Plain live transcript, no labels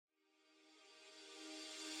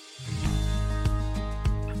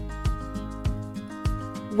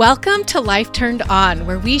Welcome to Life Turned On,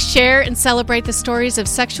 where we share and celebrate the stories of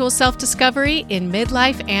sexual self-discovery in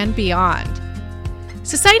midlife and beyond.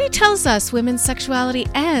 Society tells us women's sexuality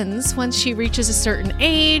ends once she reaches a certain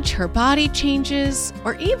age, her body changes,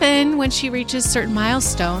 or even when she reaches certain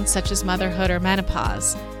milestones such as motherhood or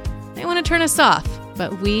menopause. They want to turn us off,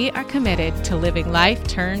 but we are committed to living life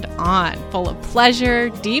turned on, full of pleasure,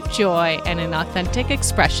 deep joy, and an authentic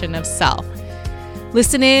expression of self.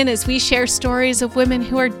 Listen in as we share stories of women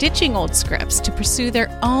who are ditching old scripts to pursue their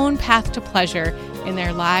own path to pleasure in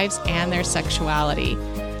their lives and their sexuality.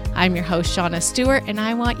 I'm your host, Shauna Stewart, and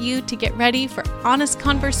I want you to get ready for honest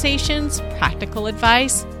conversations, practical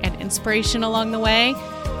advice, and inspiration along the way.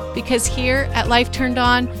 Because here at Life Turned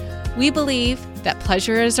On, we believe that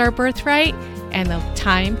pleasure is our birthright and the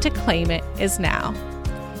time to claim it is now.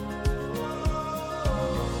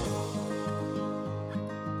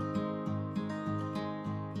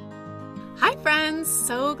 Hi friends,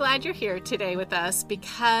 so glad you're here today with us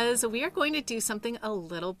because we are going to do something a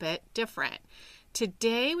little bit different.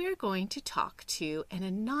 Today we are going to talk to an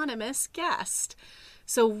anonymous guest.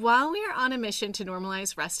 So while we are on a mission to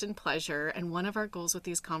normalize rest and pleasure, and one of our goals with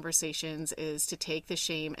these conversations is to take the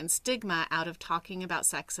shame and stigma out of talking about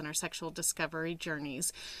sex and our sexual discovery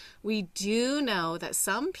journeys, we do know that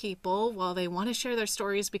some people, while they want to share their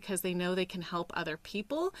stories because they know they can help other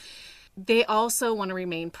people, they also want to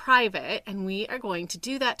remain private, and we are going to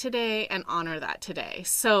do that today and honor that today.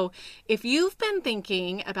 So if you've been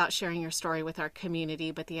thinking about sharing your story with our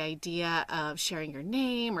community, but the idea of sharing your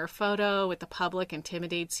name or photo with the public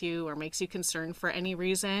intimidates you or makes you concerned for any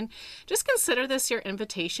reason, just consider this your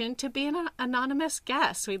invitation to be an anonymous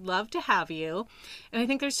guest. We'd love to have you. And I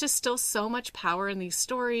think there's just still so much power in these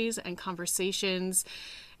stories and conversations,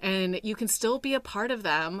 and you can still be a part of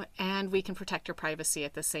them, and we can protect your privacy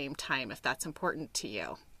at the same time if that's important to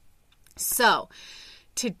you. So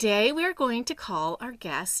today we are going to call our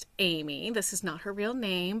guest Amy. This is not her real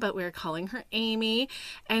name, but we're calling her Amy,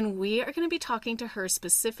 and we are going to be talking to her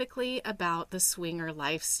specifically about the swinger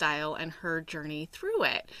lifestyle and her journey through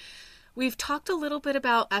it. We've talked a little bit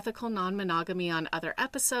about ethical non-monogamy on other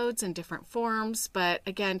episodes in different forms, but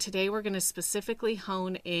again, today we're going to specifically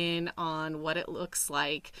hone in on what it looks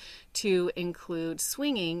like to include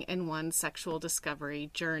swinging in one's sexual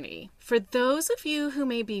discovery journey. For those of you who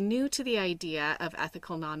may be new to the idea of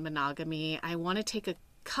ethical non-monogamy, I want to take a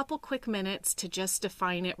couple quick minutes to just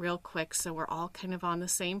define it real quick so we're all kind of on the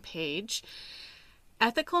same page.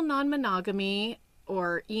 Ethical non-monogamy,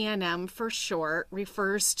 or ENM for short,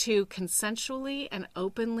 refers to consensually and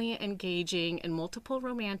openly engaging in multiple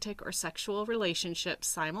romantic or sexual relationships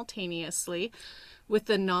simultaneously with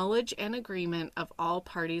the knowledge and agreement of all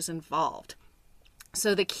parties involved.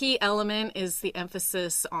 So the key element is the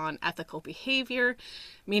emphasis on ethical behavior,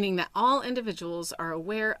 meaning that all individuals are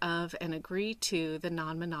aware of and agree to the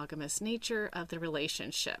non-monogamous nature of the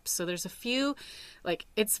relationship. So there's a few,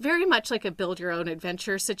 it's very much like a build your own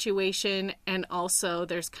adventure situation. And also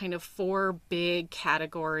there's kind of four big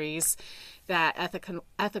categories that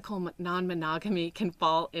ethical non-monogamy can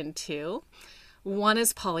fall into. One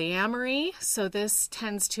is polyamory, so this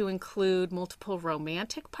tends to include multiple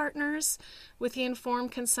romantic partners with the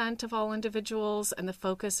informed consent of all individuals, and the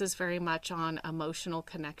focus is very much on emotional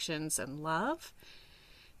connections and love.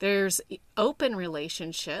 There's open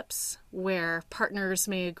relationships where partners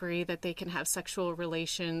may agree that they can have sexual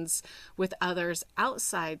relations with others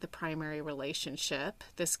outside the primary relationship.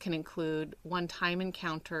 This can include one-time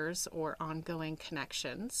encounters or ongoing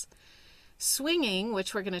connections. Swinging,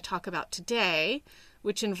 which we're going to talk about today,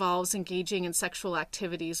 which involves engaging in sexual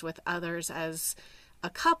activities with others as a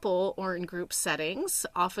couple or in group settings,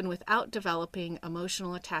 often without developing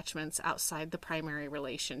emotional attachments outside the primary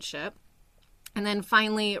relationship. And then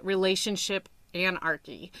finally, relationship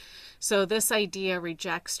anarchy. So this idea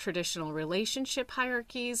rejects traditional relationship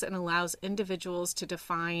hierarchies and allows individuals to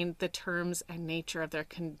define the terms and nature of their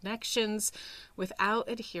connections without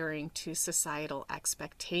adhering to societal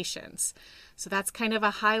expectations. So that's kind of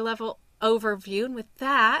a high-level overview. And with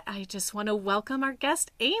that, I just want to welcome our guest,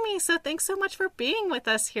 Amy. So thanks so much for being with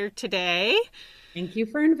us here today. Thank you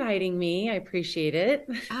for inviting me. I appreciate it.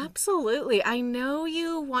 Absolutely. I know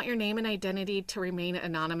you want your name and identity to remain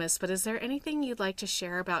anonymous, but is there anything you'd like to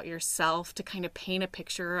share about yourself to kind of paint a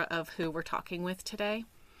picture of who we're talking with today?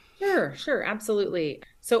 Sure, absolutely.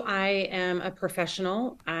 So I am a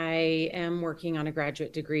professional. I am working on a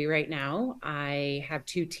graduate degree right now. I have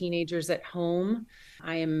two teenagers at home.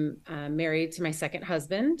 I am married to my second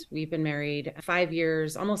husband. We've been married 5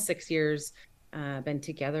 years, almost 6 years, been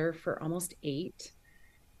together for almost 8.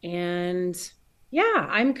 And Yeah,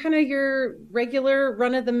 I'm kind of your regular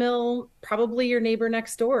run of the mill, probably your neighbor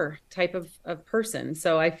next door type of person.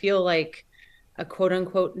 So I feel like a quote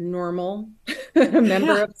unquote normal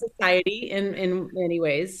member Yeah. of society in many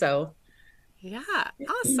ways. So Yeah,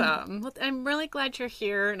 awesome. Well, I'm really glad you're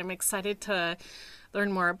here and I'm excited to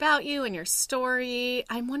learn more about you and your story.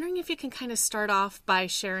 I'm wondering if you can kind of start off by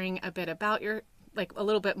sharing a bit about like a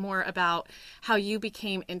little bit more about how you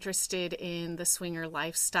became interested in the swinger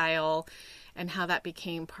lifestyle and how that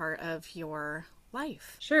became part of your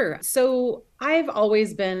life. sure. So I've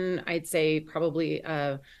always been, I'd say, probably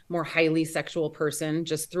a more highly sexual person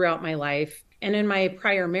just throughout my life. And in my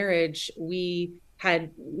prior marriage, we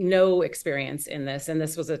had no experience in this. And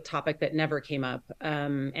this was a topic that never came up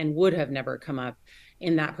and would have never come up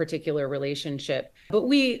in that particular relationship. But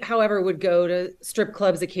we, however, would go to strip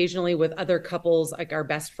clubs occasionally with other couples, like our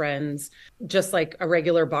best friends, just like a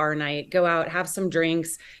regular bar night, go out, have some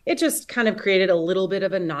drinks. It just kind of created a little bit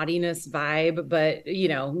of a naughtiness vibe, but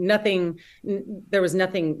nothing, there was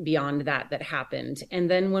nothing beyond that happened. And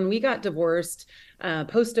then when we got divorced,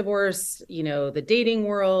 post divorce, the dating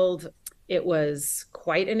world, it was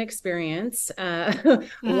quite an experience. Mm.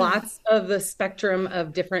 Lots of the spectrum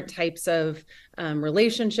of different types of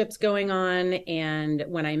relationships going on. And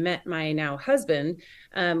when I met my now husband,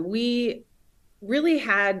 we really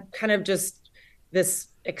had kind of just this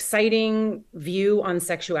exciting view on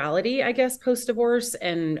sexuality, I guess, post divorce.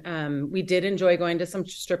 And we did enjoy going to some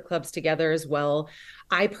strip clubs together as well.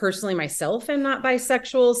 I personally myself am not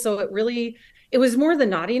bisexual. So it was more the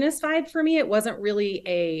naughtiness vibe for me. It wasn't really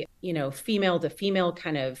a, female to female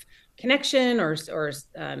kind of connection or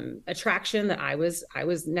attraction that I was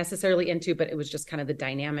necessarily into, but it was just kind of the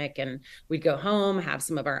dynamic. And we'd go home, have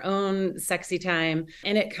some of our own sexy time,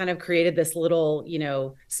 and it kind of created this little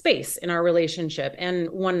space in our relationship. And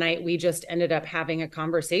one night we just ended up having a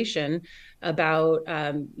conversation about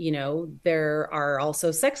there are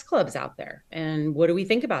also sex clubs out there, and what do we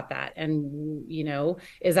think about that, and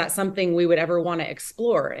is that something we would ever want to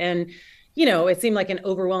explore. And it seemed like an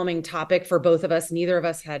overwhelming topic for both of us. Neither of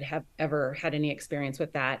us have ever had any experience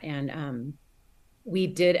with that. And we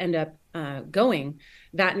did end up going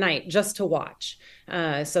that night just to watch.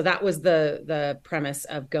 So that was the premise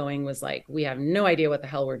of going, was like, we have no idea what the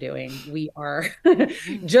hell we're doing. We are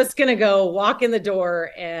just going to go walk in the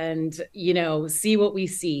door and, see what we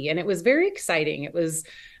see. And it was very exciting. It was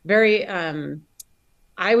very,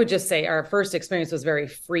 I would just say our first experience was very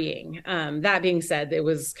freeing. That being said, it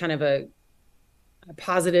was kind of a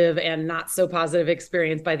positive and not so positive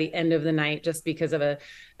experience by the end of the night, just because of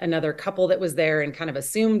another couple that was there and kind of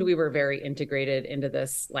assumed we were very integrated into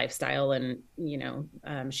this lifestyle. And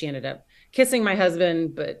she ended up kissing my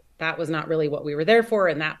husband, but that was not really what we were there for,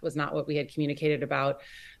 and that was not what we had communicated about.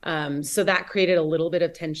 So that created a little bit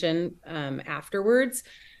of tension afterwards.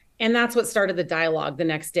 And that's what started the dialogue the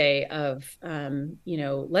next day of,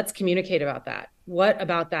 let's communicate about that. What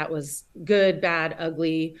about that was good, bad,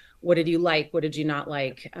 ugly? What did you like? What did you not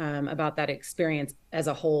like about that experience as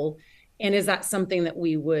a whole? And is that something that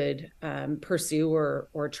we would pursue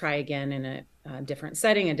or try again in a different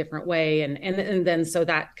setting, a different way? And then so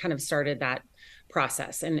that kind of started that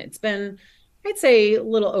process. And it's been, I'd say, a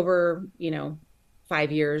little over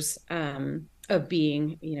 5 years of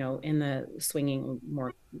being in the swinging,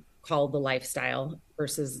 more called the lifestyle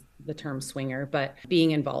versus the term swinger, but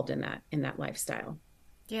being involved in that lifestyle.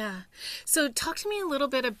 Yeah. So talk to me a little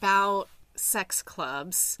bit about sex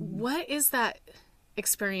clubs. What is that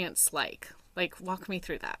experience like? Like, walk me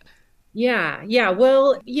through that. Yeah.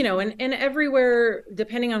 Well, and everywhere,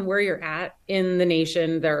 depending on where you're at in the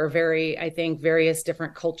nation, there are I think, various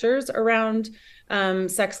different cultures around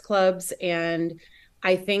sex clubs. And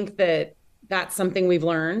I think that that's something we've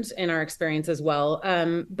learned in our experience as well.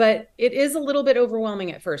 But it is a little bit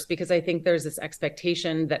overwhelming at first, because I think there's this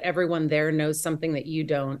expectation that everyone there knows something that you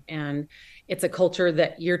don't. And it's a culture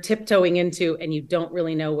that you're tiptoeing into and you don't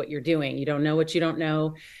really know what you're doing. You don't know what you don't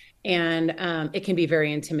know. And it can be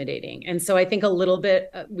very intimidating. And so I think a little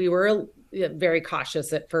bit, we were very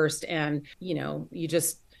cautious at first. And, you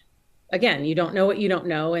just, again, you don't know what you don't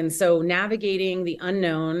know. And so navigating the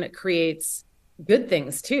unknown creates good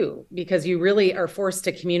things too, because you really are forced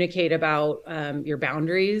to communicate about your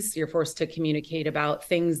boundaries. You're forced to communicate about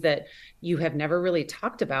things that you have never really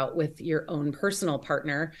talked about with your own personal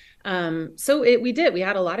partner. We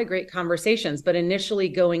had a lot of great conversations, but initially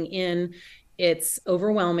going in, It's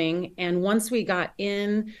overwhelming. And once we got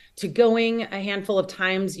in to going a handful of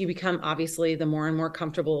times, you become obviously the more and more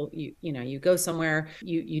comfortable you go somewhere,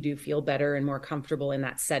 you do feel better and more comfortable in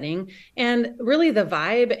that setting. And really the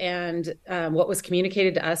vibe and what was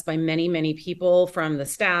communicated to us by many, many people from the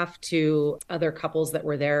staff to other couples that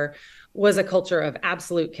were there was a culture of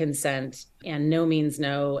absolute consent and no means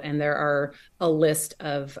no. And there are a list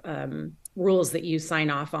of rules that you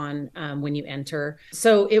sign off on when you enter.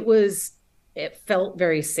 So it felt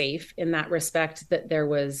very safe in that respect, that there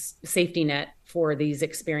was safety net for these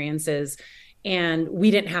experiences. And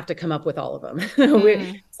we didn't have to come up with all of them.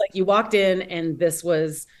 It's like you walked in and this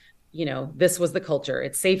was the culture.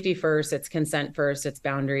 It's safety first, it's consent first, it's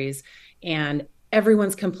boundaries. And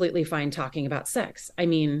everyone's completely fine talking about sex. I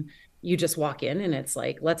mean, you just walk in and it's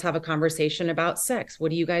like, let's have a conversation about sex. What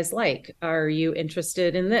do you guys like? Are you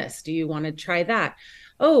interested in this? Do you want to try that?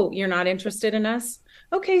 Oh, you're not interested in us?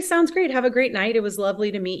 Okay, sounds great. Have a great night. It was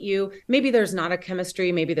lovely to meet you. Maybe there's not a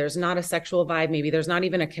chemistry. Maybe there's not a sexual vibe. Maybe there's not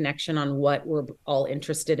even a connection on what we're all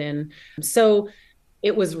interested in. So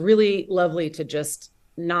it was really lovely to just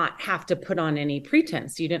not have to put on any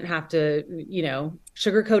pretense. You didn't have to,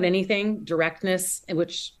 sugarcoat anything, directness,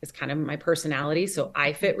 which is kind of my personality. So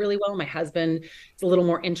I fit really well. My husband is a little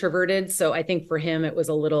more introverted. So I think for him, it was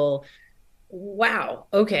a little, wow,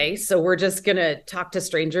 okay, so we're just going to talk to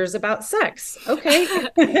strangers about sex. Okay.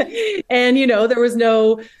 And, there was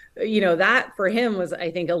no, that for him was,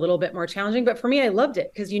 I think, a little bit more challenging. But for me, I loved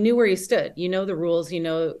it because you knew where you stood, the rules,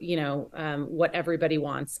 what everybody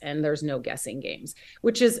wants. And there's no guessing games,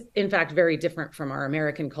 which is, in fact, very different from our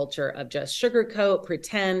American culture of just sugarcoat,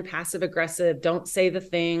 pretend, passive aggressive, don't say the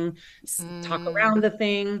thing, talk around the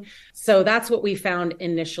thing. So that's what we found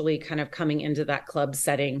initially kind of coming into that club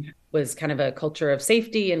setting, was kind of a culture of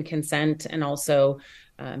safety and consent, and also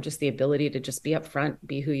just the ability to just be upfront,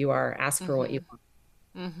 be who you are, ask for what you want.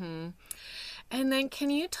 Mm-hmm. And then can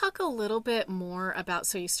you talk a little bit more about,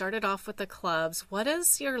 so you started off with the clubs. What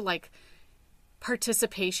does your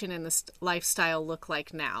participation in this lifestyle look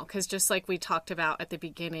like now? Because just like we talked about at the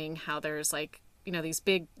beginning, how there's these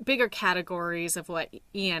bigger categories of what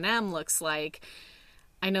E&M looks like.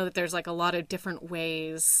 I know that there's a lot of different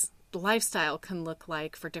ways the lifestyle can look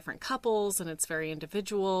like for different couples, and it's very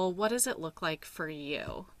individual. What does it look like for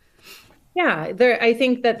you? Yeah, I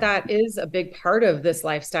think that is a big part of this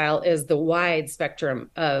lifestyle, is the wide spectrum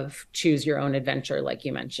of choose your own adventure, like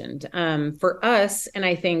you mentioned. For us, and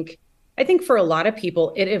I think for a lot of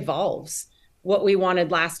people, it evolves. What we wanted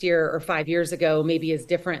last year or 5 years ago maybe is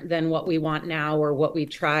different than what we want now, or what we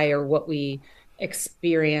try, or what we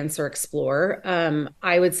experience or explore.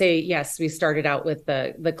 I would say, yes, we started out with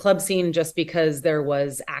the club scene just because there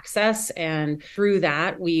was access. And through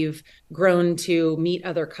that, we've grown to meet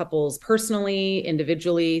other couples personally,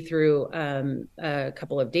 individually, through a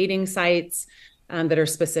couple of dating sites that are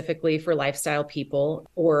specifically for lifestyle people,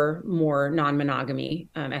 or more non-monogamy,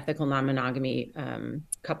 ethical non-monogamy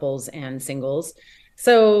couples and singles.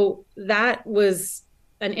 So that was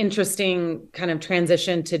an interesting kind of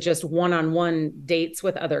transition to just one-on-one dates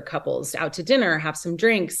with other couples, out to dinner, have some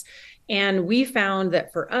drinks. And we found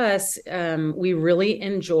that for us, we really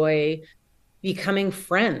enjoy becoming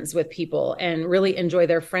friends with people and really enjoy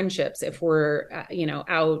their friendships if we're,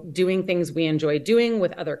 out doing things we enjoy doing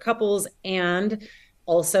with other couples. And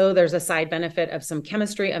also, there's a side benefit of some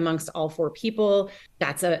chemistry amongst all four people.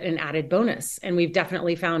 That's an added bonus. And we've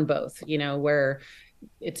definitely found both, where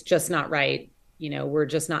it's just not right. We're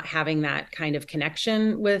just not having that kind of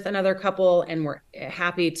connection with another couple, and we're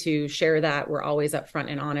happy to share that. We're always upfront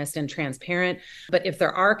and honest and transparent. But if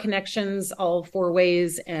there are connections all four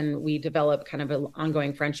ways, and we develop kind of an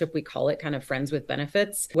ongoing friendship, we call it kind of friends with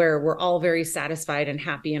benefits, where we're all very satisfied and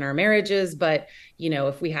happy in our marriages. But,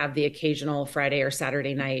 if we have the occasional Friday or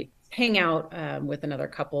Saturday night hang out with another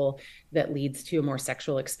couple that leads to a more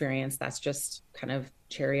sexual experience, that's just kind of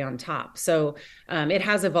cherry on top. So it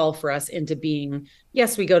has evolved for us into being,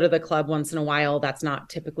 yes, we go to the club once in a while. That's not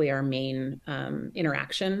typically our main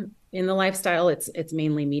interaction in the lifestyle. It's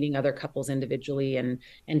mainly meeting other couples individually and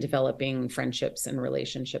developing friendships and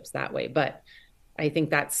relationships that way. But I think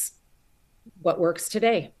that's what works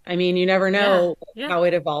today. I mean, you never know how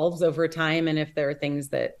it evolves over time, and if there are things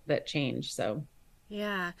that change. So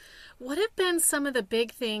yeah. What have been some of the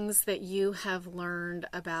big things that you have learned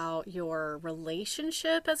about your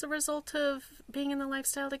relationship as a result of being in the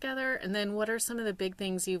lifestyle together? And then what are some of the big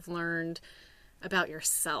things you've learned about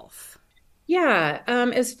yourself? Yeah.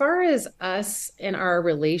 As far as us and our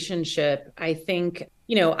relationship, I think,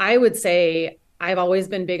 I would say I've always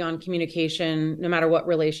been big on communication, no matter what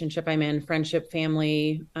relationship I'm in, friendship,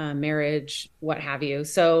 family, marriage, what have you.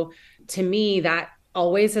 So to me, that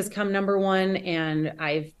always has come number one. And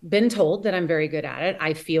I've been told that I'm very good at it.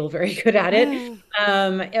 I feel very good at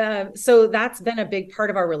it. So that's been a big part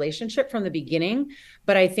of our relationship from the beginning.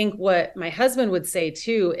 But I think what my husband would say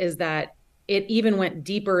too is that it even went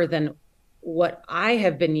deeper than what I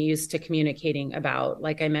have been used to communicating about.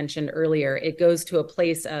 Like I mentioned earlier, it goes to a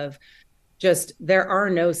place of just there are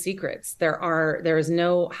no secrets. There is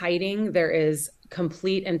no hiding. There is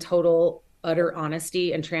complete and total utter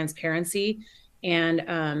honesty and transparency.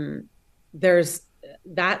 And there's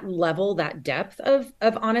that level, that depth of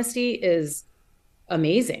honesty is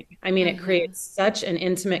amazing. I mean, it creates such an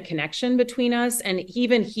intimate connection between us. And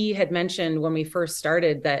even he had mentioned when we first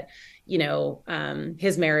started that,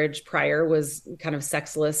 his marriage prior was kind of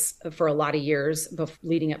sexless for a lot of years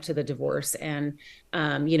leading up to the divorce. And,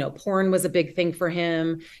 porn was a big thing for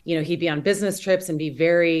him. He'd be on business trips and be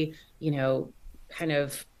very, kind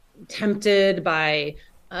of tempted by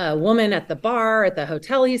a woman at the bar at the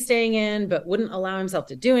hotel he's staying in, but wouldn't allow himself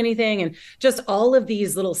to do anything. And just all of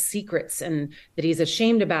these little secrets and that he's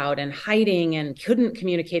ashamed about and hiding and couldn't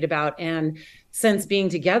communicate about. And since being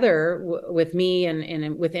together with me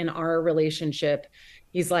and within our relationship,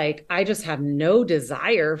 he's like, I just have no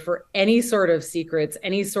desire for any sort of secrets,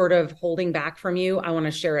 any sort of holding back from you. I want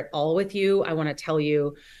to share it all with you. I want to tell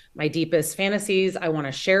you my deepest fantasies. I want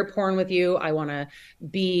to share porn with you. I want to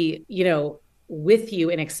be, with you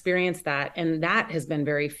and experience that. And that has been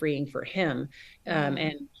very freeing for him.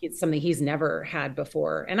 And it's something he's never had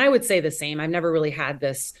before. And I would say the same. I've never really had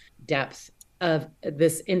this depth of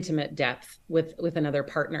this intimate depth with another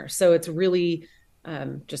partner. So it's really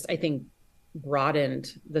just, I think,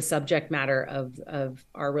 broadened the subject matter of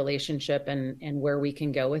our relationship and where we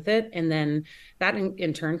can go with it. And then that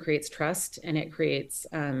in turn creates trust, and it creates,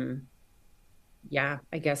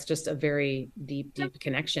 I guess just a very deep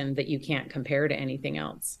connection that you can't compare to anything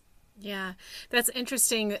else. Yeah, that's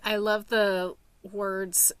interesting. I love the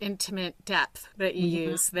words intimate depth that you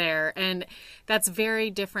use there. And that's very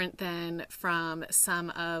different than from some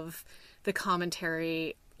of the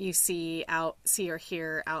commentary you see or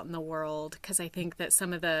hear out in the world. Because I think that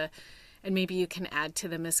some of and maybe you can add to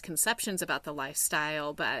the misconceptions about the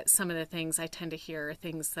lifestyle, but some of the things I tend to hear are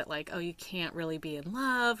things that like, oh, you can't really be in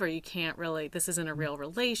love, or you can't really, this isn't a real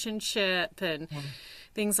relationship, and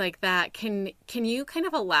things like that. Can you kind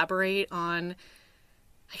of elaborate on,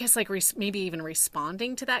 I guess, like maybe even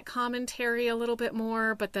responding to that commentary a little bit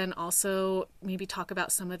more, but then also maybe talk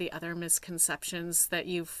about some of the other misconceptions that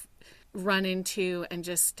you've run into and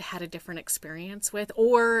just had a different experience with,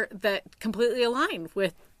 or that completely align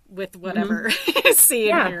with whatever you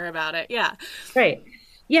see and hear about it. Yeah. Right.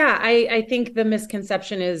 Yeah. I think the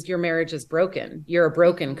misconception is your marriage is broken. You're a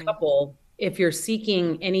broken couple if you're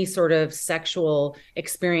seeking any sort of sexual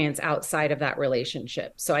experience outside of that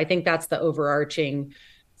relationship. So I think that's the overarching,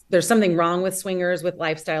 there's something wrong with swingers, with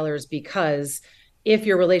lifestylers, because if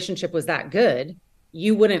your relationship was that good,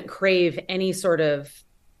 you wouldn't crave any sort of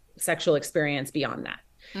sexual experience beyond that.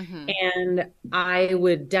 And I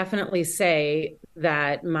would definitely say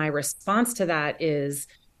that my response to that is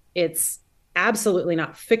it's absolutely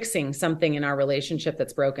not fixing something in our relationship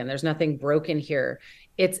that's broken. There's nothing broken here.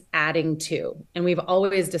 It's adding to. And we've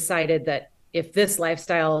always decided that if this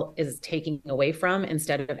lifestyle is taking away from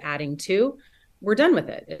instead of adding to, we're done with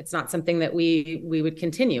it. It's not something that we would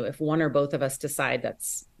continue if one or both of us decide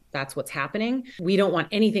that's what's happening. We don't want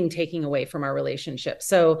anything taking away from our relationship.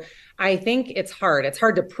 So I think it's hard. It's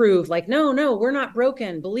hard to prove like, no, we're not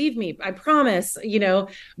broken. Believe me, I promise,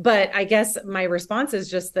 but I guess my response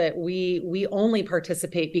is just that we only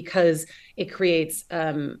participate because it creates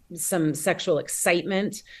some sexual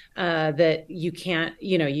excitement that you can't,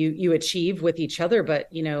 you achieve with each other. But,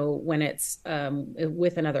 when it's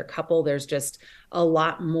with another couple, there's just a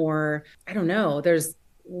lot more, I don't know,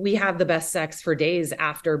 we have the best sex for days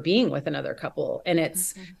after being with another couple. And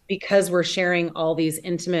it's because we're sharing all these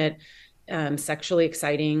intimate, sexually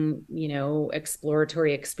exciting,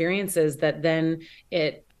 exploratory experiences that then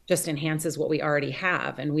it just enhances what we already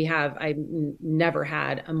have. And I never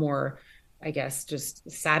had a more, I guess, just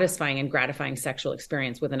satisfying and gratifying sexual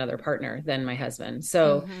experience with another partner than my husband.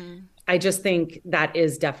 So I just think that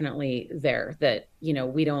is definitely there, that,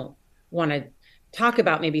 we don't want to talk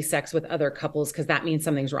about maybe sex with other couples because that means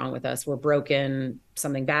something's wrong with us. We're broken,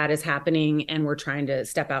 something bad is happening, and we're trying to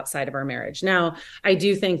step outside of our marriage. Now, I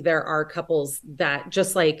do think there are couples that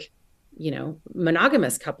just like,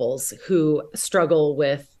 monogamous couples who struggle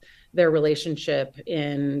with their relationship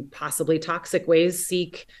in possibly toxic ways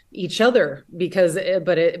seek each other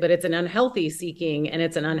but it's an unhealthy seeking, and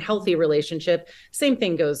it's an unhealthy relationship. Same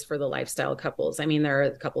thing goes for the lifestyle couples. I mean, there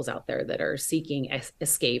are couples out there that are seeking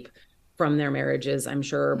escape from their marriages, I'm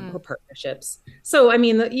sure, or partnerships. So I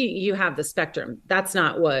mean, you have the spectrum. That's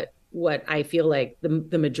not what I feel like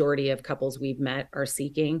the majority of couples we've met are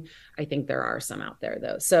seeking. I think there are some out there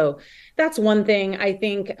though. So that's one thing. I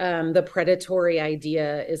think the predatory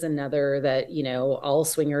idea is another, that, all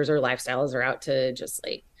swingers or lifestyles are out to just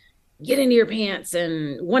like get into your pants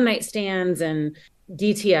and one night stands and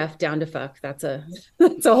DTF, down to fuck. That's a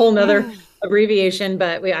whole nother abbreviation,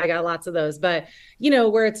 but I got lots of those. But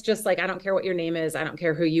where it's just like, I don't care what your name is, I don't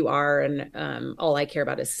care who you are, and all I care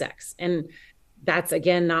about is sex. And that's,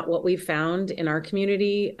 again, not what we've found in our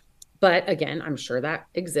community. But again, I'm sure that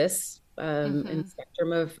exists in the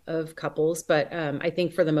spectrum of couples. But I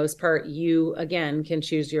think for the most part, you, again, can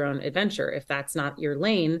choose your own adventure. If that's not your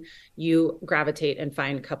lane, you gravitate and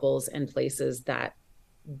find couples and places that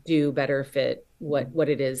do better fit what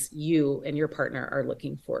it is you and your partner are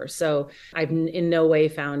looking for. So I've in no way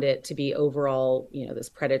found it to be overall, this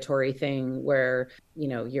predatory thing where,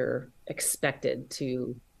 you're expected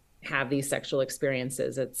to have these sexual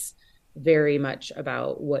experiences. It's very much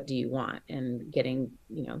about what do you want, and getting,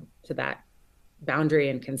 to that boundary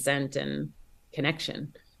and consent and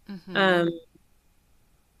connection. I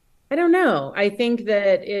don't know. I think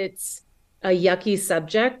that it's a yucky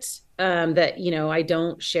subject that, I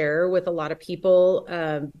don't share with a lot of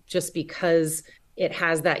people just because it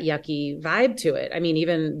has that yucky vibe to it. I mean,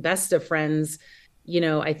 even best of friends,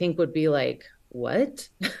 I think would be like, what?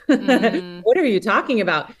 What are you talking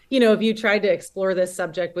about? If you tried to explore this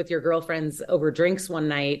subject with your girlfriends over drinks one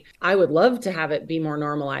night, I would love to have it be more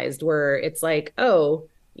normalized, where it's like, oh,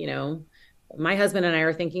 my husband and I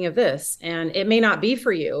are thinking of this, and it may not be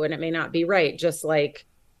for you, and it may not be right. Just like,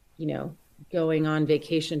 going on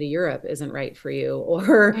vacation to Europe isn't right for you,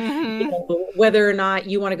 or whether or not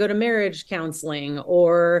you want to go to marriage counseling,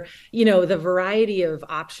 or the variety of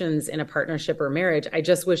options in a partnership or marriage. I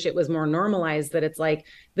just wish it was more normalized, that it's like,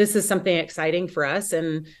 this is something exciting for us,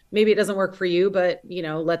 and maybe it doesn't work for you, but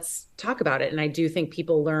let's talk about it. And I do think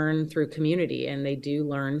people learn through community, and they do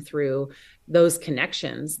learn through those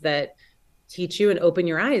connections that teach you and open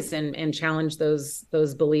your eyes and challenge those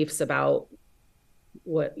beliefs about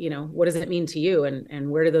what does it mean to you, and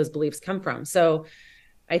where do those beliefs come from. So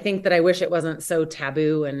I think that I wish it wasn't so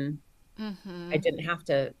taboo, and I didn't have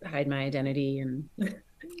to hide my identity and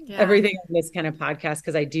everything on this kind of podcast,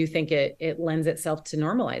 because I do think it lends itself to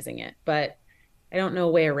normalizing it, but I don't know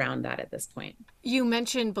a way around that at this point. You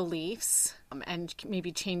mentioned beliefs and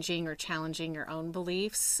maybe changing or challenging your own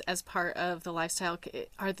beliefs as part of the lifestyle.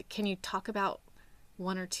 Can you talk about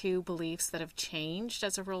one or two beliefs that have changed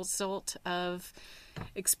as a result of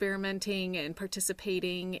experimenting and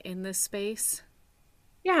participating in this space?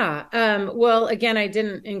 Yeah. Well, again, I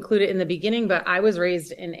didn't include it in the beginning, but I was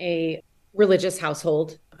raised in a religious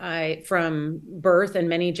household. From birth and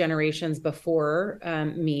many generations before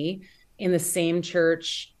me, in the same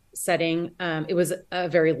church setting. It was a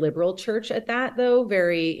very liberal church at that, though,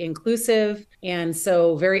 very inclusive. And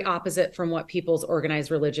so very opposite from what people's organized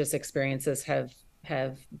religious experiences have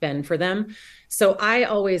been for them. So I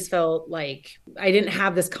always felt like I didn't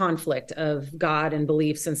have this conflict of God and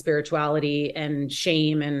beliefs and spirituality and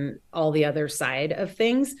shame and all the other side of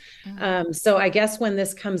things. Mm-hmm. So I guess when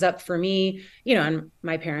this comes up for me, and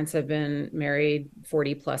my parents have been married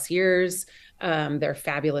 40 plus years. They're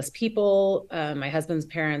fabulous people. My husband's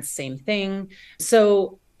parents, same thing.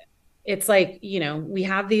 So it's like, we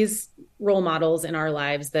have these role models in our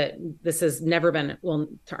lives that this has never been, well,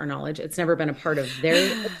 to our knowledge, it's never been a part of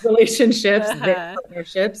their relationships, their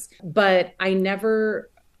partnerships. But I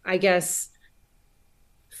never, I guess,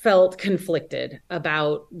 felt conflicted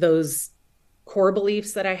about those core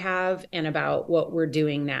beliefs that I have and about what we're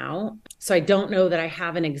doing now. So I don't know that I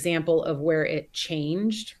have an example of where it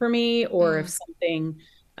changed for me or if something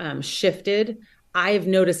shifted. I've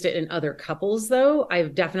noticed it in other couples, though.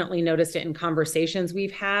 I've definitely noticed it in conversations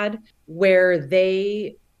we've had where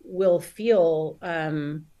they will feel,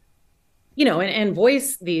 and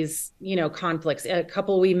voice these, conflicts. A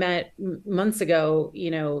couple we met months ago,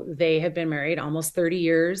 they have been married almost 30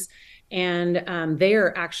 years, and they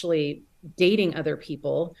are actually dating other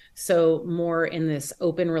people. So more in this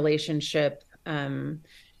open relationship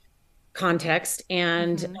context,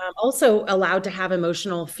 and also allowed to have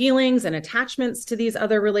emotional feelings and attachments to these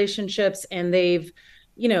other relationships. And they've,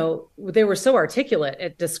 they were so articulate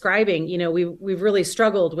at describing, we've really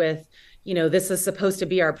struggled with, this is supposed to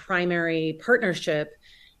be our primary partnership.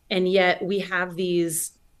 And yet we have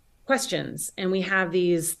these questions and we have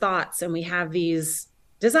these thoughts and we have these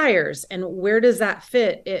desires, and where does that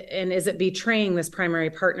fit, and is it betraying this primary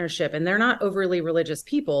partnership? And they're not overly religious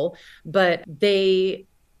people, but it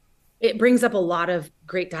brings up a lot of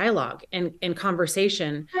great dialogue and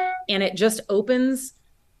conversation, and it just opens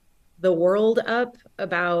the world up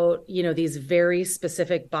about, these very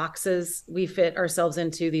specific boxes we fit ourselves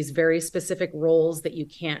into, these very specific roles that you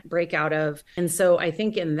can't break out of. And so I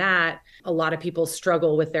think in that, a lot of people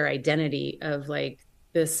struggle with their identity of like,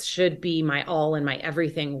 this should be my all and my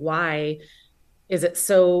everything. Why is it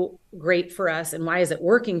so great for us, and why is it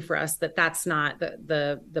working for us that that's not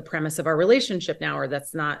the premise of our relationship now, or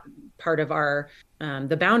that's not part of our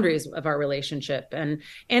the boundaries of our relationship, and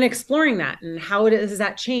exploring that, and how has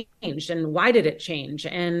that changed, and why did it change?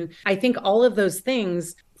 And I think all of those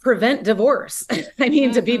things prevent divorce. I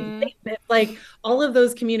mean, to be like, all of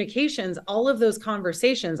those communications, all of those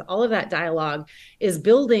conversations, all of that dialogue is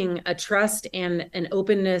building a trust and an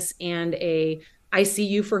openness and I see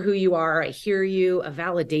you for who you are, I hear you, a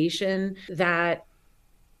validation that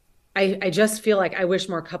I just feel like I wish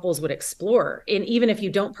more couples would explore. And even if you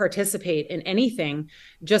don't participate in anything,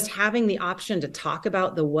 just having the option to talk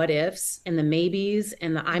about the what ifs and the maybes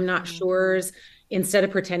and the I'm not sures, instead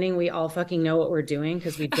of pretending we all fucking know what we're doing,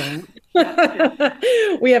 because we don't.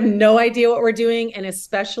 We have no idea what we're doing. And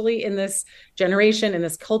especially in this generation, in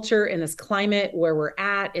this culture, in this climate where we're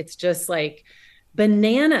at, it's just like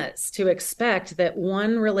bananas to expect that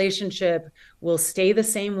one relationship will stay the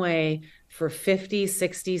same way for 50,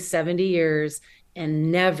 60, 70 years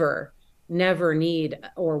and never need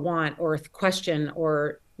or want or question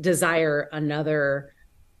or desire another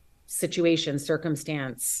situation,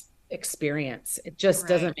 circumstance, experience. It just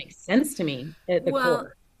doesn't make sense to me at the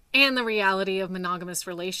core. And the reality of monogamous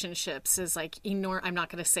relationships is like enormous. I'm not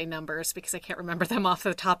going to say numbers because I can't remember them off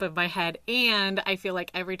the top of my head. And I feel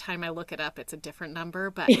like every time I look it up, it's a different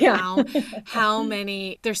number. But how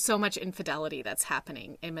many, there's so much infidelity that's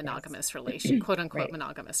happening in monogamous quote unquote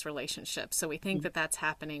monogamous relationships. So we think that that's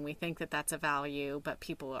happening. We think that that's a value, but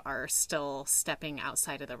people are still stepping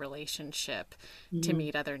outside of the relationship to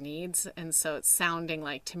meet other needs. And so it's sounding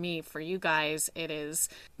like, to me, for you guys, it is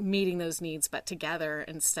meeting those needs, but together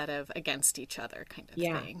instead of against each other kind of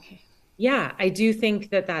thing. Yeah, I do think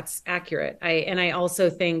that that's accurate. I also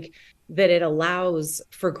think that it allows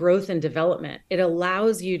for growth and development. It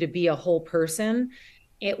allows you to be a whole person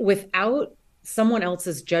without someone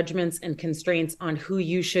else's judgments and constraints on who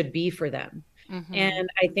you should be for them. And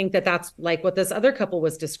I think that that's like what this other couple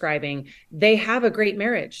was describing. They have a great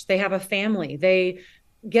marriage. They have a family. They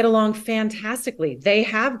get along fantastically. They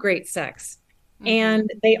have great sex.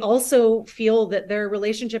 And they also feel that their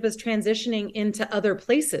relationship is transitioning into other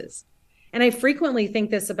places. And I frequently think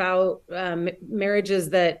this about marriages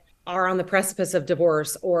that are on the precipice of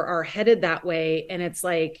divorce or are headed that way. And it's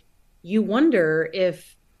like, you wonder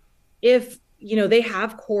if they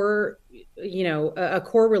have core, a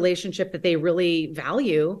core relationship that they really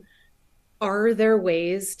value. Are there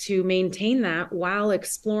ways to maintain that while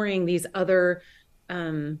exploring these other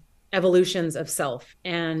evolutions of self?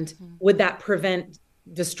 And would that prevent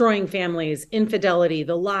destroying families, infidelity,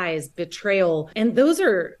 the lies, betrayal? And those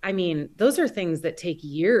are things that take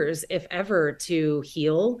years, if ever, to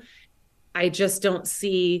heal. I just don't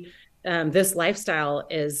see this lifestyle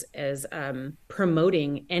as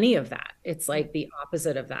promoting any of that. It's like the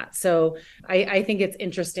opposite of that. So I think it's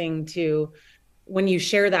interesting to, when you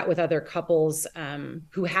share that with other couples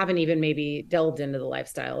who haven't even maybe delved into the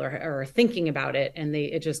lifestyle or are thinking about it, and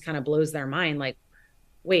it just kind of blows their mind, like,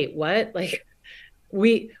 wait, what? Like,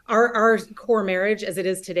 our core marriage as it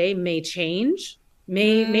is today may change,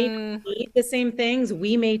 may need the same things.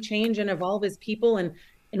 We may change and evolve as people, and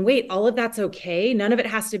wait, all of that's okay. None of it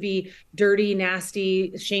has to be dirty,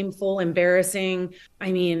 nasty, shameful, embarrassing.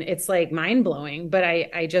 I mean, it's like mind blowing, but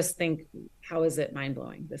I just think, how is it mind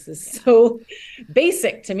blowing? This is so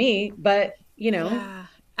basic to me, but Yeah.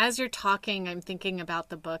 As you're talking, I'm thinking about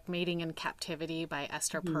the book Mating in Captivity by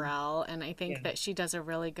Esther Perel. And I think that she does a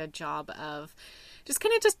really good job of just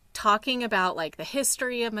talking about like the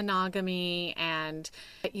history of monogamy and,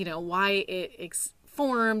 why it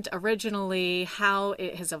formed originally, how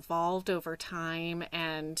it has evolved over time.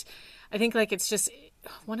 And I think like it's just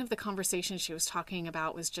one of the conversations she was talking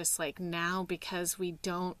about was just like, now because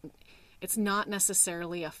it's not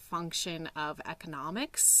necessarily a function of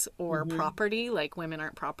economics or property, like women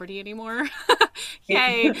aren't property anymore.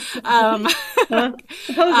 Yay. Supposedly,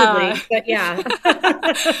 but yeah.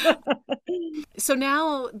 So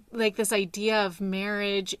now like this idea of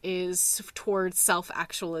marriage is towards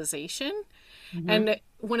self-actualization. Mm-hmm. And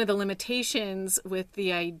one of the limitations with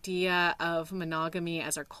the idea of monogamy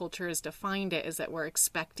as our culture has defined it is that we're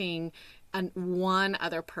expecting one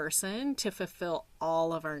other person to fulfill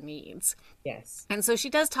all of our needs. Yes. And so she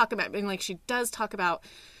does talk about, being like, she does talk about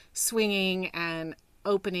swinging and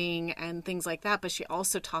opening and things like that, but she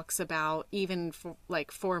also talks about, even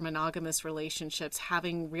for monogamous relationships,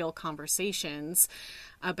 having real conversations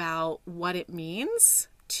about what it means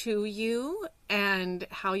to you and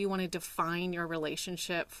how you want to define your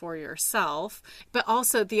relationship for yourself, but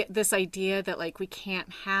also this idea that like we can't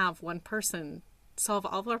have one person solve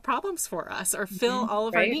all of our problems for us or fill Mm-hmm. all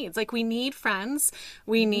of our Right. needs. Like we need friends,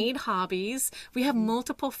 we Mm-hmm. need hobbies. We have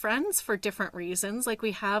multiple friends for different reasons. Like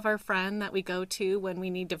we have our friend that we go to when we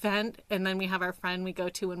need to vent, and then we have our friend we go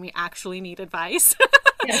to when we actually need advice.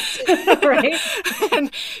 Yes. Right.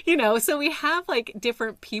 And so we have like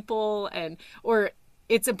different people, and or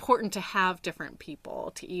it's important to have different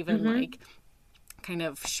people to even Mm-hmm. like kind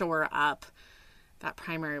of shore up that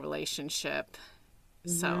primary relationship.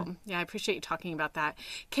 Mm-hmm. So, yeah, I appreciate you talking about that.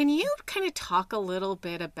 Can you kind of talk a little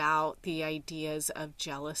bit about the ideas of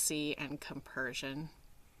jealousy and compersion?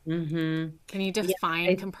 Mm-hmm. Can you Yeah. define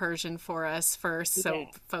I, compersion for us first yeah. so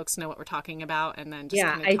folks know what we're talking about, and then just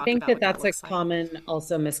Yeah, kind of I talk think about that what that that's a looks like? common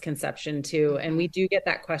also misconception too. And Mm-hmm. we do get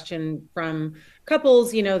that question from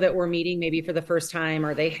couples, that we're meeting maybe for the first time,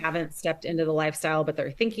 or they haven't stepped into the lifestyle, but they're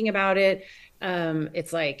thinking about it.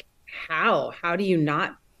 It's like, how do you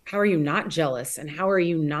not, how are you not jealous? And how are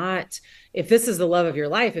you not, if this is the love of your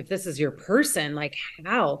life, if this is your person, like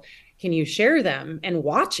how can you share them and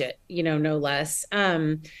watch it, no less.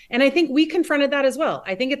 And I think we confronted that as well.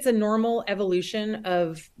 I think it's a normal evolution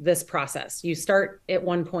of this process. You start at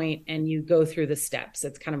one point and you go through the steps.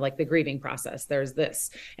 It's kind of like the grieving process. There's this,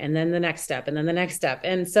 and then the next step, and then the next step.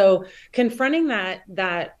 And so confronting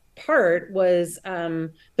that part was,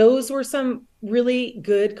 those were some really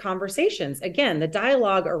good conversations. Again, the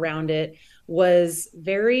dialogue around it was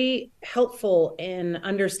very helpful in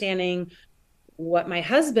understanding what my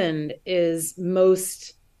husband is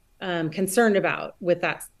most concerned about with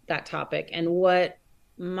that topic, and what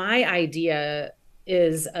my idea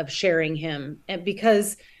is of sharing him. And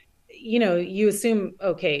because you assume,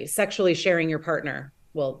 okay, sexually sharing your partner,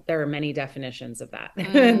 well, there are many definitions of that. I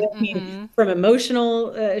mean, Mm-hmm. from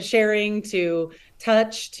emotional sharing to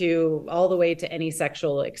touch to all the way to any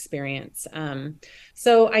sexual experience.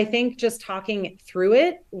 So I think just talking through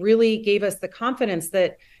it really gave us the confidence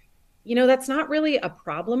that that's not really a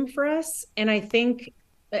problem for us. And I think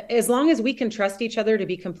as long as we can trust each other to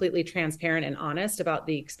be completely transparent and honest about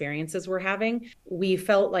the experiences we're having, we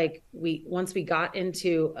felt like once we got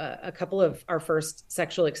into a couple of our first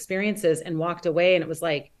sexual experiences and walked away, and it was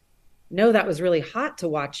like, no, that was really hot to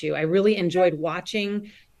watch you. I really enjoyed watching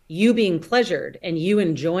you being pleasured and you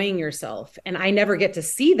enjoying yourself. And I never get to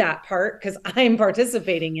see that part because I'm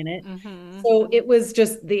participating in it. Mm-hmm. So it was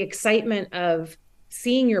just the excitement of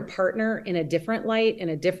seeing your partner in a different light, in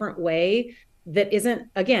a different way, that isn't,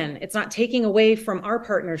 again, it's not taking away from our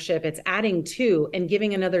partnership, it's adding to and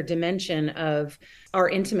giving another dimension of our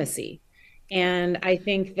intimacy. And I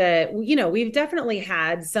think that, we've definitely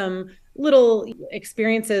had some little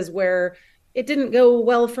experiences where it didn't go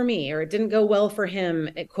well for me, or it didn't go well for him,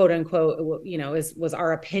 quote unquote, was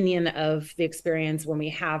our opinion of the experience when we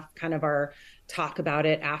have kind of our talk about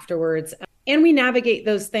it afterwards. And we navigate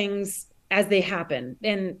those things as they happen.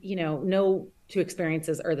 And, no two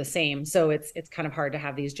experiences are the same. So it's kind of hard to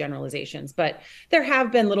have these generalizations, but there have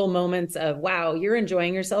been little moments of, wow, you're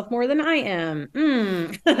enjoying yourself more than I am.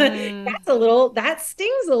 Mm. That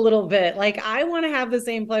stings a little bit. Like, I want to have the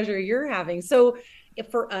same pleasure you're having. So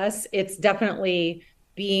for us, it's definitely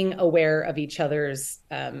being aware of each other's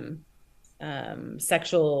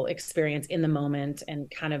sexual experience in the moment, and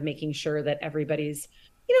kind of making sure that everybody's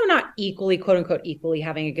not equally, quote unquote, equally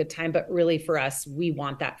having a good time, but really for us, we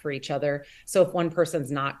want that for each other. So if one person's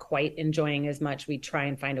not quite enjoying as much, we try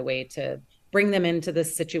and find a way to bring them into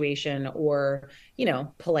this situation, or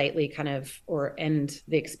politely kind of, or end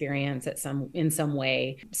the experience in some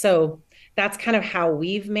way. So that's kind of how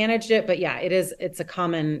we've managed it. But yeah, it's a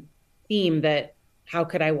common theme that, how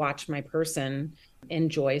could I watch my person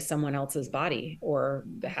enjoy someone else's body, or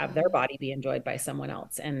have their body be enjoyed by someone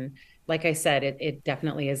else? And like I said, it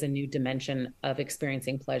definitely is a new dimension of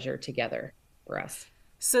experiencing pleasure together for us.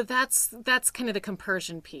 So that's kind of the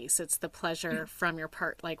compersion piece. It's the pleasure from your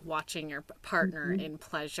part, like watching your partner Mm-hmm. in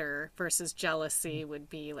pleasure, versus jealousy would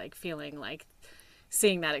be like feeling like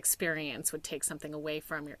seeing that experience would take something away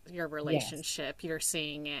from your Yes. relationship. You're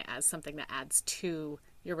seeing it as something that adds to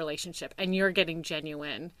your relationship, and you're getting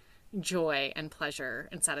genuine joy and pleasure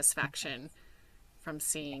and satisfaction from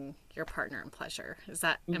seeing your partner in pleasure.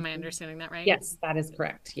 Am I understanding that right? Yes, that is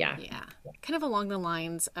correct. Yeah. Yeah. Kind of along the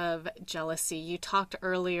lines of jealousy, you talked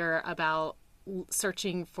earlier about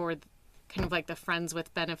searching for kind of like the friends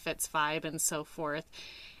with benefits vibe and so forth.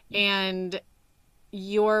 And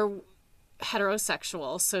you're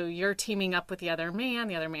heterosexual, so you're teaming up with the other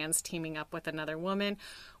man's teaming up with another woman.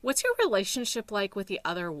 What's your relationship like with the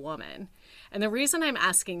other woman? And the reason I'm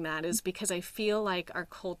asking that is because I feel like our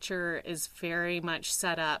culture is very much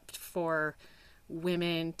set up for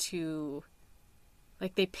women to,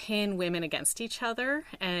 like, they pin women against each other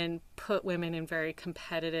and put women in very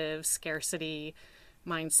competitive scarcity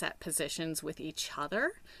mindset positions with each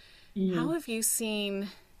other. Mm-hmm. How have you seen,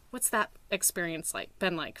 what's that experience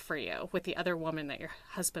been like for you with the other woman that your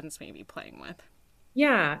husband's maybe playing with?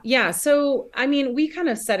 Yeah. Yeah. So, I mean, we kind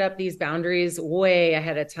of set up these boundaries way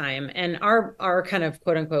ahead of time. And our kind of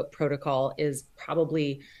quote unquote protocol is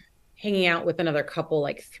probably hanging out with another couple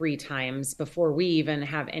like 3 times before we even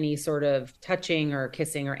have any sort of touching or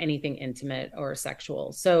kissing or anything intimate or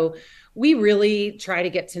sexual. So we really try to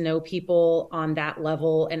get to know people on that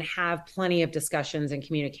level and have plenty of discussions and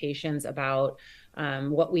communications about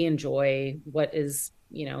what we enjoy, what is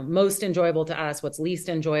most enjoyable to us, what's least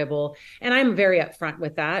enjoyable. And I'm very upfront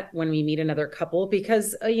with that when we meet another couple,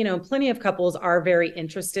 because plenty of couples are very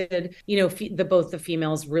interested, both the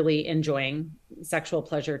females really enjoying sexual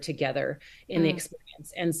pleasure together in the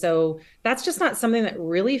experience. And so that's just not something that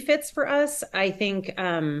really fits for us. I think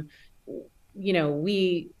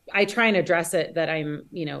I try and address it that I'm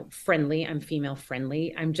friendly, I'm female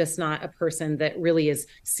friendly. I'm just not a person that really is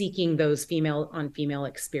seeking those female on female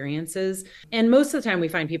experiences. And most of the time we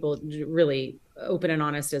find people really open and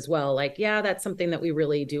honest as well. Like, yeah, that's something that we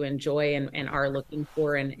really do enjoy and are looking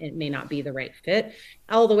for, and it may not be the right fit,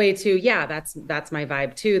 all the way to, yeah, that's my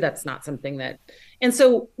vibe too. That's not something that, and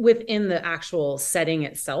so within the actual setting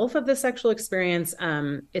itself of the sexual experience,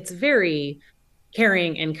 it's very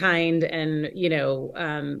caring and kind, and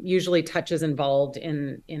usually touch is involved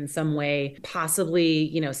in some way,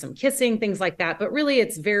 possibly some kissing, things like that, but really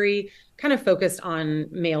it's very kind of focused on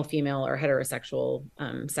male, female, or heterosexual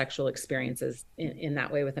sexual experiences in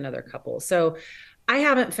that way with another couple. So I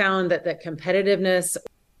haven't found that competitiveness,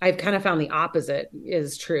 I've kind of found the opposite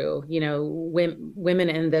is true. Women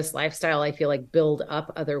in this lifestyle, I feel like, build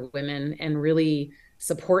up other women and really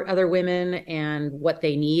support other women and what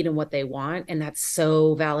they need and what they want. And that's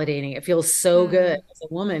so validating. It feels so good as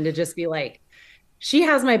a woman to just be like, she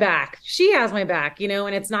has my back. She has my back,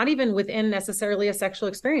 and it's not even within necessarily a sexual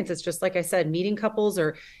experience. It's just, like I said, meeting couples,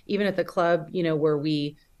 or even at the club, where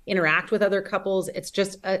we interact with other couples. It's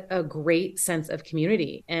just a great sense of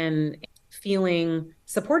community and feeling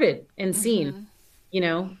supported and seen.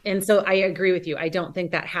 And so I agree with you. I don't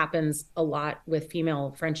think that happens a lot with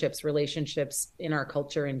female friendships, relationships in our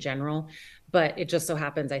culture in general, but it just so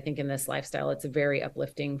happens, I think, in this lifestyle, it's very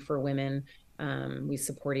uplifting for women. We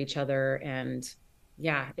support each other, and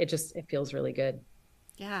yeah, it feels really good.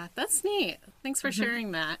 Yeah, that's neat. Thanks for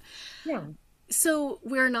sharing that. Yeah. So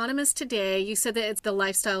we're anonymous today. You said that the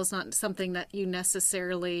lifestyle is not something that you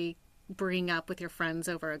necessarily bring up with your friends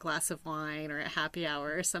over a glass of wine or a happy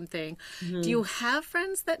hour or something. Do you have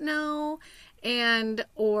friends that know,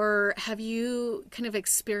 or have you kind of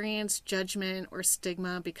experienced judgment or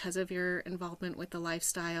stigma because of your involvement with the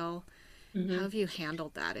lifestyle? How have you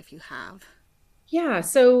handled that, if you have? Yeah,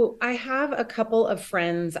 so I have a couple of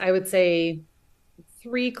friends, I would say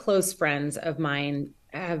 3 close friends of mine.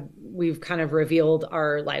 We've kind of revealed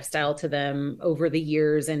our lifestyle to them over the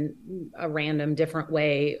years in a random different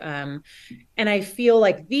way. And I feel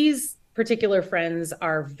like these particular friends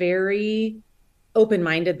are very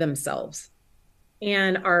open-minded themselves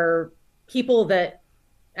and are people that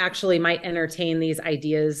actually might entertain these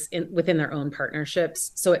ideas within their own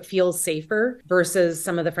partnerships. So it feels safer versus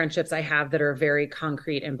some of the friendships I have that are very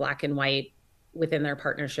concrete and black and white within their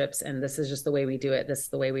partnerships. And this is just the way we do it. This is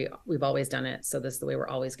the way we've always done it. So this is the way we're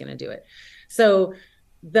always going to do it. So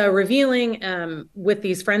the revealing with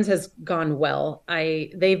these friends has gone well.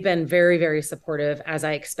 They've been very, very supportive, as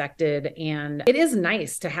I expected. And it is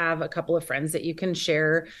nice to have a couple of friends that you can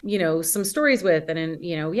share, some stories with. And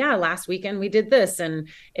last weekend we did this, and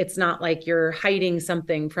it's not like you're hiding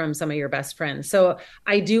something from some of your best friends. So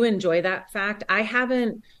I do enjoy that fact. I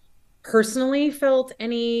haven't personally felt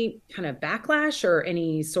any kind of backlash or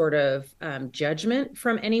any sort of judgment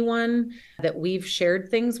from anyone that we've shared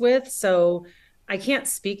things with. So I can't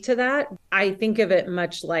speak to that. I think of it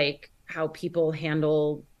much like how people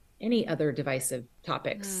handle any other divisive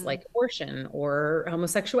topics like abortion or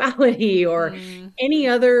homosexuality or any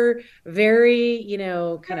other very,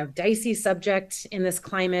 kind of dicey subject in this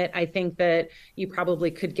climate. I think that you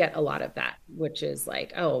probably could get a lot of that, which is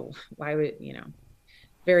like, oh, why would,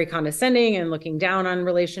 very condescending and looking down on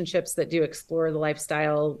relationships that do explore the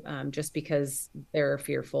lifestyle, just because they're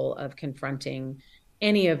fearful of confronting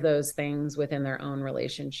any of those things within their own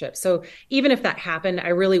relationship. So even if that happened, I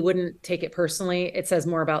really wouldn't take it personally. It says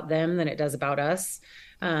more about them than it does about us.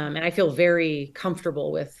 And I feel very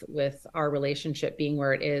comfortable with our relationship being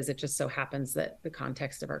where it is. It just so happens that the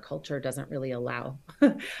context of our culture doesn't really allow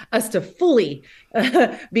us to fully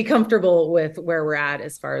be comfortable with where we're at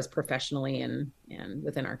as far as professionally and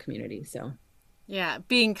within our community. So yeah,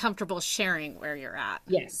 being comfortable sharing where you're at.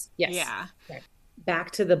 Yes. Yeah. Okay.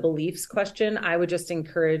 Back to the beliefs question, I would just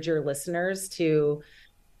encourage your listeners to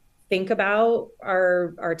think about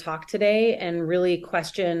our talk today and really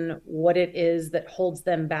question what it is that holds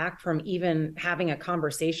them back from even having a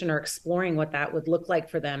conversation or exploring what that would look like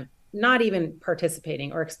for them, not even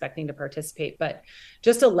participating or expecting to participate, but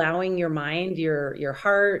just allowing your mind, your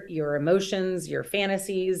heart, your emotions, your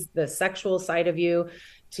fantasies, the sexual side of you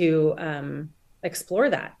to explore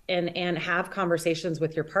that and have conversations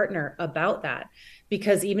with your partner about that.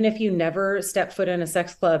 Because even if you never step foot in a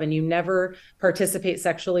sex club and you never participate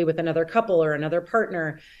sexually with another couple or another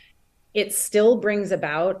partner, it still brings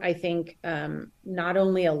about, I think, not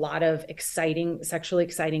only a lot of sexually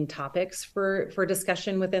exciting topics for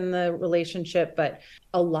discussion within the relationship, but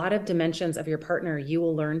a lot of dimensions of your partner you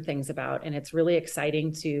will learn things about. And it's really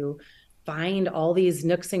exciting to find all these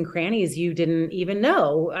nooks and crannies you didn't even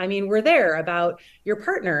know. I mean, we're there about your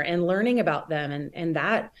partner and learning about them. And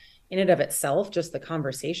that in and of itself, just the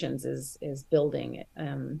conversations is building,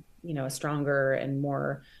 a stronger and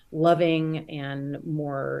more loving and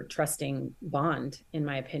more trusting bond, in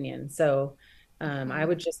my opinion. So I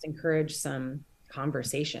would just encourage some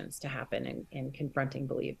conversations to happen in confronting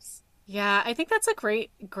beliefs. Yeah, I think that's a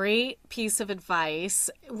great piece of advice.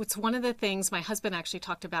 It's one of the things my husband actually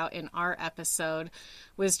talked about in our episode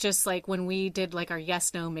was just like when we did like our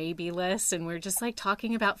yes, no, maybe list, and we're just like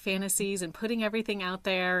talking about fantasies and putting everything out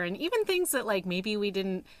there, and even things that like maybe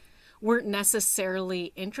weren't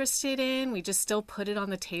necessarily interested in. We just still put it on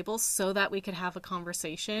the table so that we could have a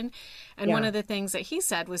conversation. And one of the things that he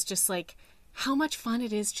said was just like how much fun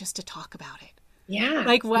it is just to talk about it. Yeah.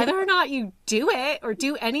 Like whether or not you do it or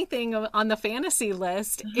do anything on the fantasy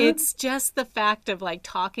list, it's just the fact of like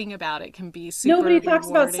talking about it can be super Nobody talks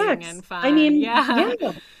about sex and fun. I mean, yeah,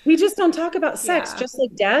 we just don't talk about sex, just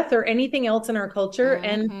like death or anything else in our culture.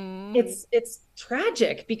 And it's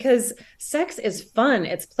tragic because sex is fun.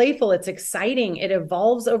 It's playful. It's exciting. It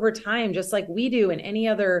evolves over time, just like we do in any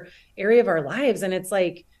other area of our lives. And it's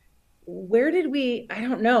like, where did I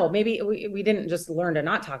don't know, maybe we didn't just learn to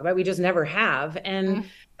not talk about it. We just never have. And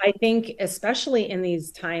I think especially in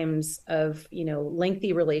these times of,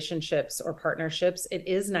 lengthy relationships or partnerships, it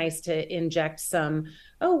is nice to inject some,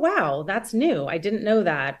 oh, wow, that's new. I didn't know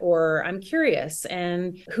that. Or I'm curious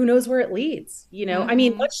and who knows where it leads, I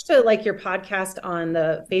mean, much to like your podcast on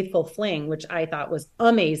the faithful fling, which I thought was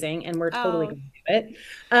amazing. And we're totally going to do it.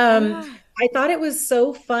 I thought it was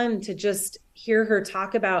so fun to just hear her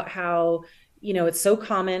talk about how, it's so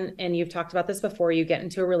common. And you've talked about this before. You get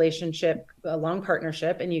into a relationship, a long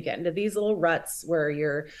partnership, and you get into these little ruts where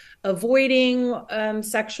you're avoiding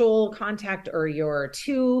sexual contact or you're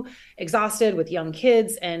too exhausted with young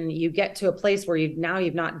kids. And you get to a place where you've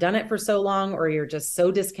not done it for so long, or you're just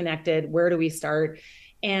so disconnected. Where do we start?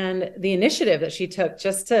 And the initiative that she took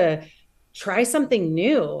just to try something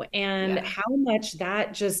new and how much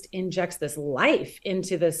that just injects this life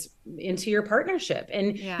into your partnership.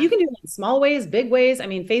 And you can do it in small ways, big ways. I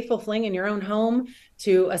mean, faithful fling in your own home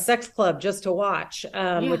to a sex club just to watch,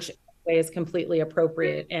 which way is completely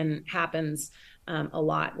appropriate and happens a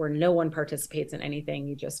lot where no one participates in anything.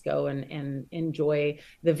 You just go and enjoy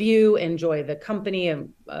the view, enjoy the company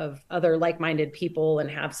of other like-minded people and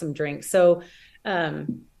have some drinks. So,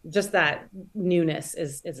 just that newness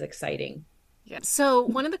is exciting. Yeah. So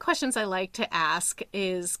one of the questions I like to ask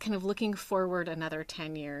is kind of looking forward another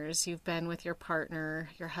 10 years. You've been with your partner,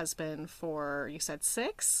 your husband for, you said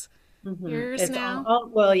 6 years now?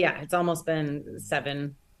 It's almost been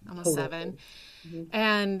 7. Almost 7.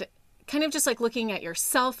 And kind of just like looking at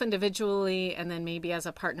yourself individually and then maybe as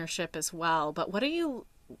a partnership as well. But what are you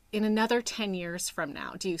in another 10 years from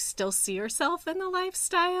now? Do you still see yourself in the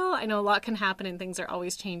lifestyle? I know a lot can happen and things are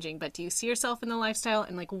always changing, but do you see yourself in the lifestyle?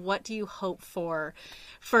 And like, what do you hope for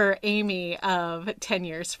Amy of 10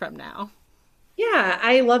 years from now? Yeah,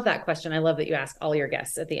 I love that question. I love that you ask all your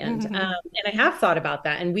guests at the end. And I have thought about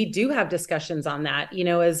that. And we do have discussions on that,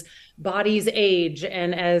 as bodies age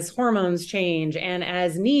and as hormones change and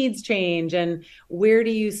as needs change. And where do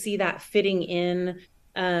you see that fitting in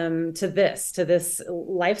to this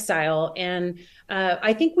lifestyle? And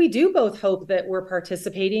I think we do both hope that we're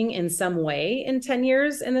participating in some way in 10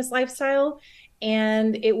 years in this lifestyle.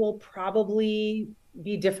 And it will probably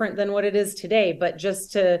be different than what it is today, but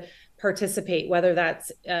just to participate, whether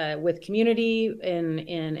that's with community in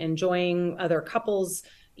enjoying other couples,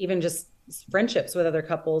 even just friendships with other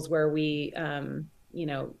couples where we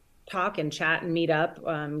talk and chat and meet up,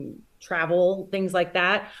 travel, things like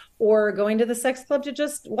that, or going to the sex club to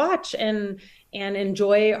just watch and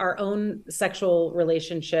enjoy our own sexual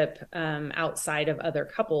relationship outside of other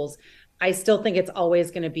couples. I still think it's always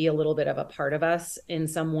going to be a little bit of a part of us in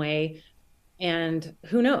some way. And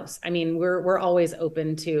who knows? I mean, we're always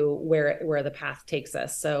open to where the path takes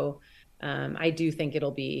us. So I do think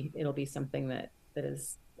it'll be something that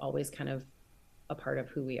is always kind of a part of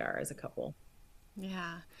who we are as a couple.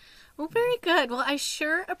 Yeah. Well, very good. Well, I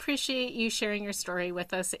sure appreciate you sharing your story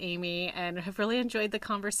with us, Amy, and have really enjoyed the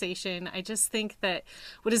conversation. I just think that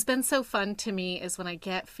what has been so fun to me is when I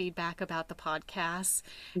get feedback about the podcast.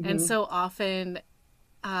 And so often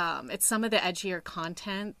it's some of the edgier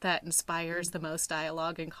content that inspires the most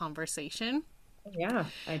dialogue and conversation. Yeah,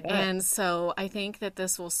 I bet. And so I think that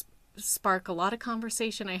this will spark a lot of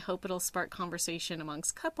conversation. I hope it'll spark conversation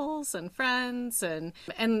amongst couples and friends. And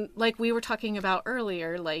like we were talking about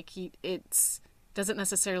earlier, like it's doesn't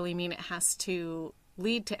necessarily mean it has to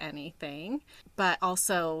lead to anything, but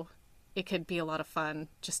also it could be a lot of fun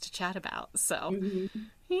just to chat about. So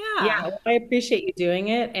yeah, I appreciate you doing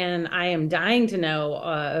it. And I am dying to know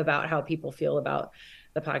about how people feel about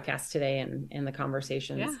the podcast today and the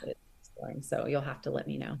conversations. Yeah. So you'll have to let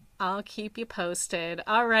me know. I'll keep you posted.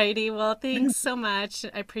 All righty. Well, thanks so much.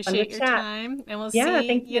 I appreciate your time, and we'll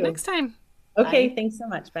see you next time. Okay. Bye. Thanks so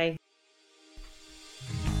much. Bye.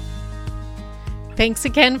 Thanks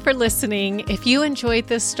again for listening. If you enjoyed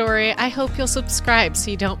this story, I hope you'll subscribe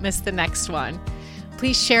so you don't miss the next one.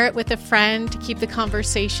 Please share it with a friend to keep the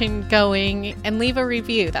conversation going and leave a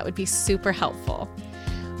review. That would be super helpful.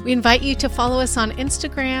 We invite you to follow us on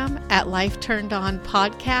Instagram at Life Turned On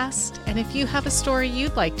Podcast. And if you have a story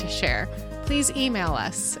you'd like to share, please email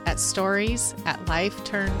us at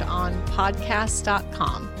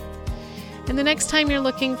stories@lifeturnedonpodcast.com. And the next time you're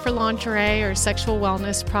looking for lingerie or sexual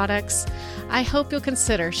wellness products, I hope you'll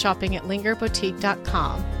consider shopping at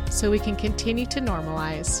lingerboutique.com so we can continue to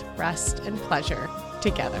normalize rest and pleasure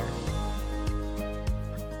together.